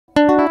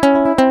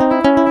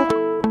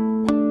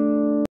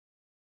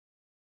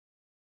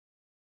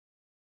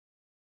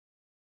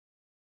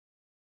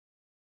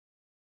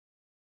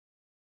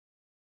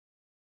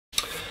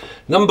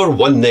Number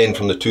 1 then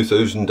from the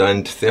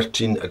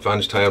 2013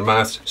 Advanced Higher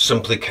Maths,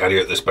 simply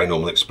carry out this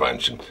binomial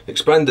expansion.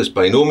 Expand this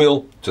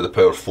binomial to the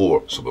power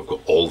 4, so we've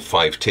got all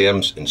 5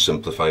 terms in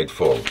simplified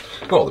form.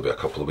 Well, there'll be a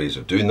couple of ways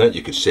of doing that.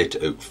 You could set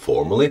it out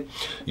formally,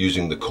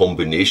 using the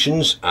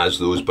combinations as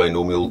those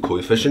binomial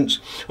coefficients,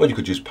 or you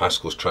could use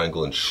Pascal's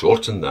triangle and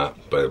shorten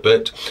that by a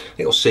bit. I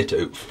think I'll set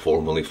it out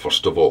formally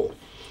first of all,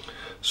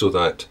 so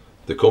that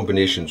the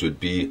combinations would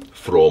be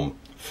from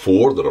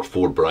 4, there are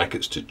 4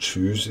 brackets to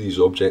choose these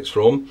objects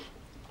from,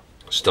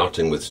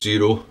 starting with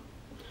 0,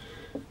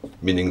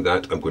 meaning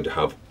that I'm going to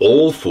have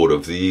all 4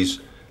 of these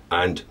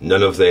and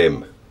none of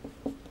them.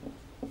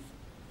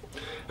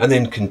 And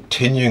then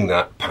continuing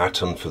that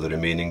pattern for the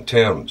remaining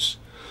terms,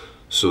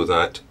 so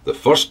that the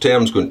first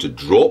term is going to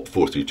drop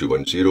 4, 3, 2,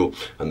 1, 0,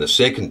 and the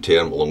second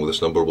term along with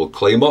this number will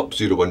climb up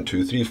 0, 1,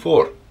 2, 3,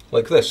 4,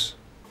 like this.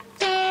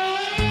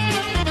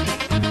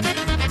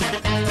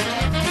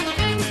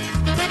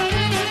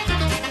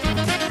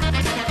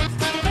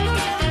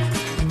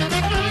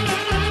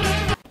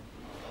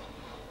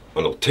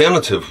 An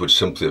alternative would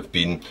simply have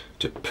been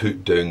to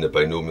put down the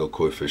binomial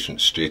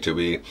coefficient straight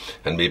away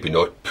and maybe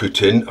not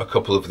put in a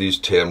couple of these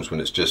terms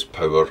when it's just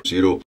power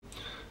 0,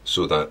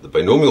 so that the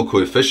binomial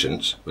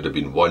coefficients would have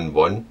been 1,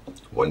 1,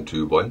 1,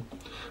 2, 1,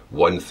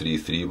 1, 3,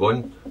 3,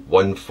 1,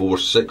 1, 4,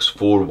 6,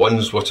 4,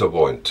 1's what I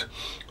want.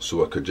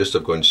 So I could just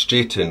have gone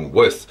straight in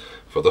with,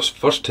 for this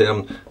first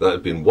term, that would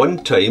have been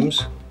 1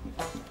 times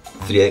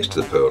 3x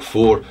to the power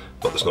 4,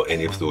 but there's not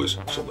any of those,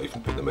 so I'll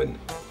even put them in.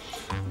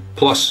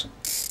 Plus,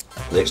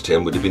 next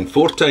term would have been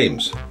 4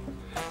 times,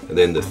 and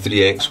then the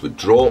 3x would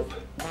drop,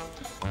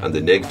 and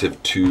the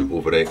negative 2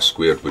 over x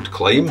squared would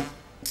climb,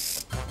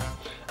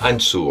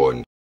 and so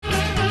on.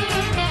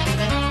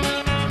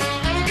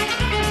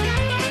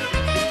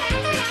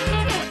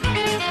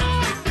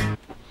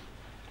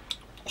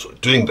 So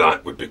doing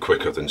that would be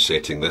quicker than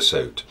setting this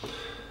out.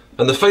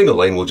 And the final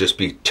line will just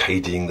be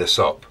tidying this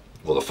up.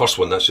 Well, the first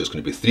one, that's just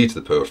going to be 3 to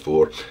the power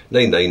 4,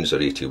 9 9s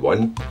are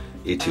 81,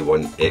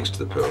 81x to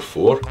the power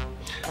 4.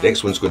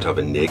 Next one's going to have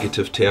a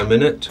negative term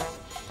in it,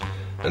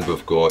 and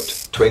we've got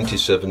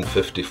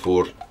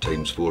 2754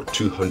 times 4,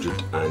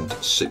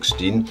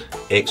 216,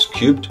 x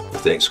cubed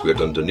with x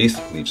squared underneath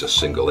leaves a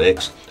single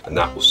x, and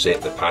that will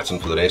set the pattern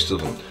for the rest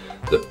of them.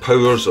 The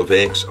powers of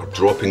x are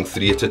dropping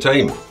 3 at a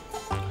time,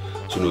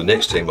 so no,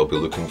 next time I'll be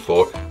looking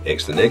for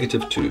x to the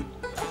negative 2,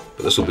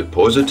 but this will be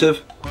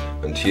positive,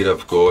 and here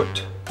I've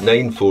got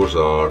 9 4s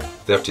are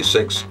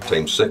 36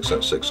 times 6,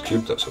 that's 6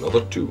 cubed, that's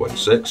another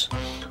 216.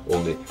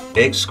 Only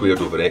x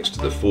squared over x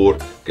to the 4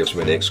 gives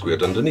me an x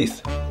squared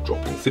underneath,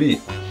 dropping 3.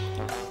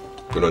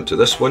 Going on to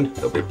this one,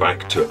 I'll be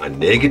back to a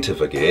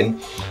negative again,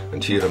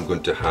 and here I'm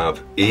going to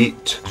have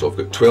 8, so I've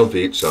got 12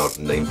 8s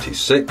are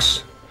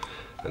 96,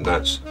 and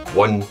that's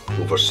 1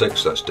 over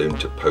 6, that's down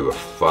to power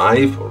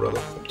 5, or rather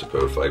up to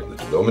power 5 in the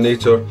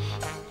denominator.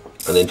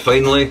 And then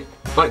finally,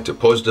 back to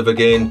positive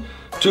again,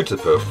 2 to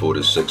the power 4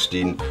 is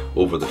 16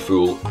 over the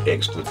full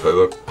x to the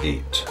power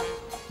 8.